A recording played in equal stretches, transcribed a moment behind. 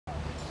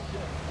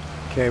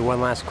Okay,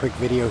 one last quick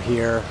video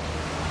here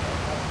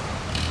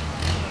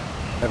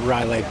at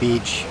Railay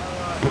Beach.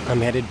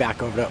 I'm headed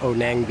back over to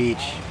Onang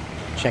Beach,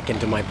 check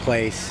into my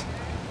place.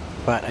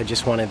 But I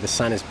just wanted, the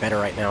sun is better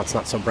right now. It's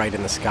not so bright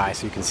in the sky,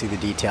 so you can see the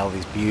detail of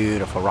these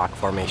beautiful rock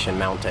formation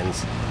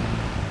mountains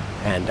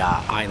and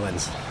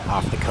islands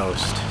off the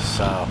coast.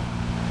 So,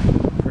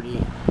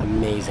 pretty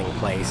amazing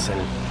place.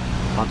 And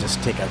I'll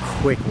just take a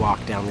quick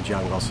walk down the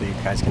jungle so you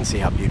guys can see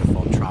how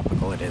beautiful and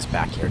tropical it is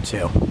back here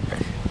too.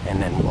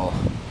 And then we'll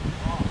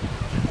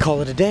call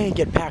it a day,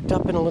 get packed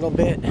up in a little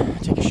bit,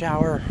 take a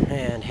shower,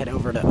 and head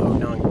over to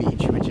Onang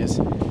Beach, which is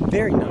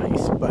very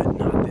nice, but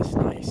not this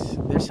nice.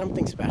 There's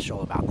something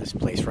special about this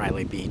place,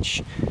 Railay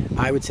Beach.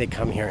 I would say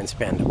come here and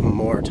spend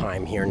more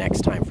time here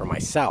next time for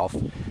myself,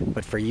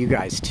 but for you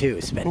guys too,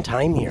 spend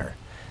time here.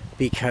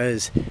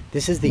 Because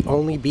this is the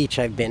only beach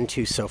I've been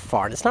to so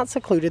far, and it's not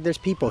secluded, there's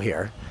people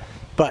here,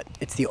 but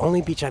it's the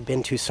only beach I've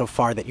been to so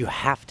far that you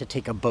have to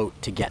take a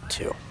boat to get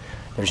to.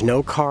 There's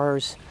no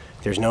cars,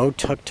 there's no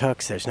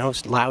tuk-tuks, there's no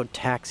loud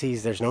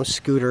taxis, there's no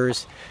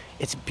scooters.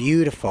 It's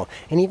beautiful.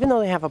 And even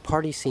though they have a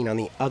party scene on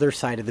the other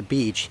side of the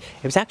beach,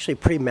 it was actually a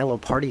pretty mellow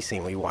party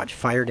scene. We watched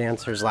fire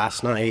dancers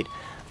last night.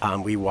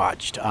 We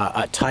watched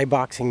a Thai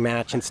boxing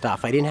match and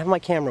stuff. I didn't have my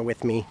camera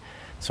with me,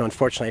 so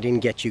unfortunately I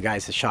didn't get you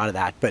guys a shot of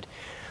that. But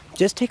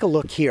just take a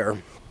look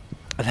here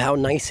of how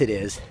nice it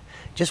is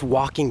just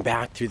walking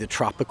back through the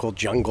tropical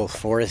jungle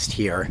forest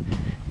here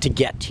to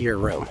get to your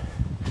room.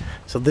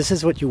 So this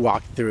is what you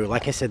walk through.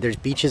 Like I said, there's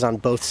beaches on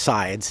both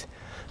sides.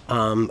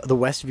 The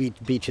West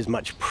Beach is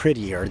much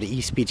prettier. The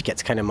East Beach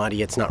gets kind of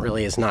muddy. It's not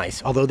really as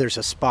nice. Although there's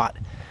a spot,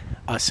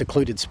 a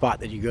secluded spot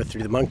that you go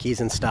through the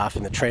monkeys and stuff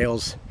and the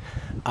trails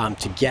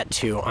to get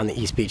to on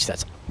the East Beach.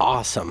 That's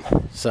awesome.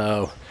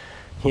 So,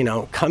 you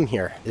know, come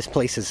here. This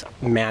place is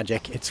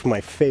magic. It's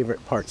my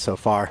favorite part so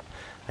far.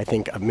 I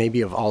think maybe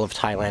of all of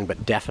Thailand,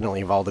 but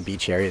definitely of all the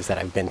beach areas that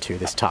I've been to,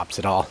 this tops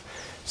it all.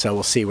 So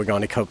we'll see. We're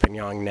going to Koh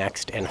Phangan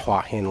next and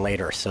Hua Hin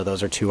later. So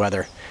those are two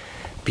other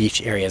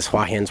beach areas.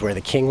 Hua Hin's where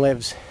the king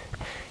lives.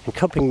 In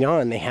Koh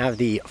Phangan, they have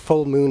the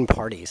full moon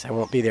parties. I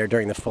won't be there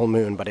during the full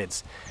moon, but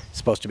it's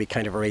supposed to be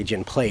kind of a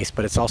raging place,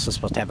 but it's also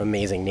supposed to have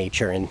amazing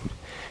nature and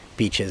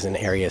beaches and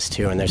areas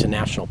too. And there's a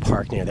national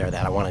park near there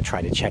that I want to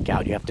try to check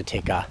out. You have to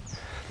take a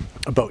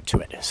boat to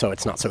it, so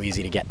it's not so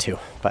easy to get to.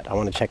 But I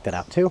want to check that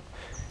out too.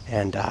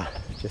 And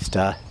just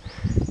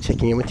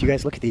checking in with you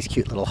guys. Look at these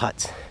cute little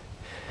huts.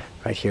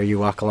 Right here, you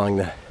walk along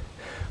the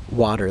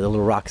water, the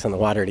little rocks on the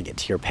water to get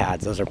to your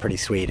pads. Those are pretty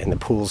sweet. And the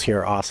pools here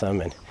are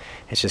awesome, and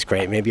it's just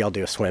great. Maybe I'll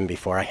do a swim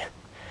before I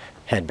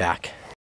head back.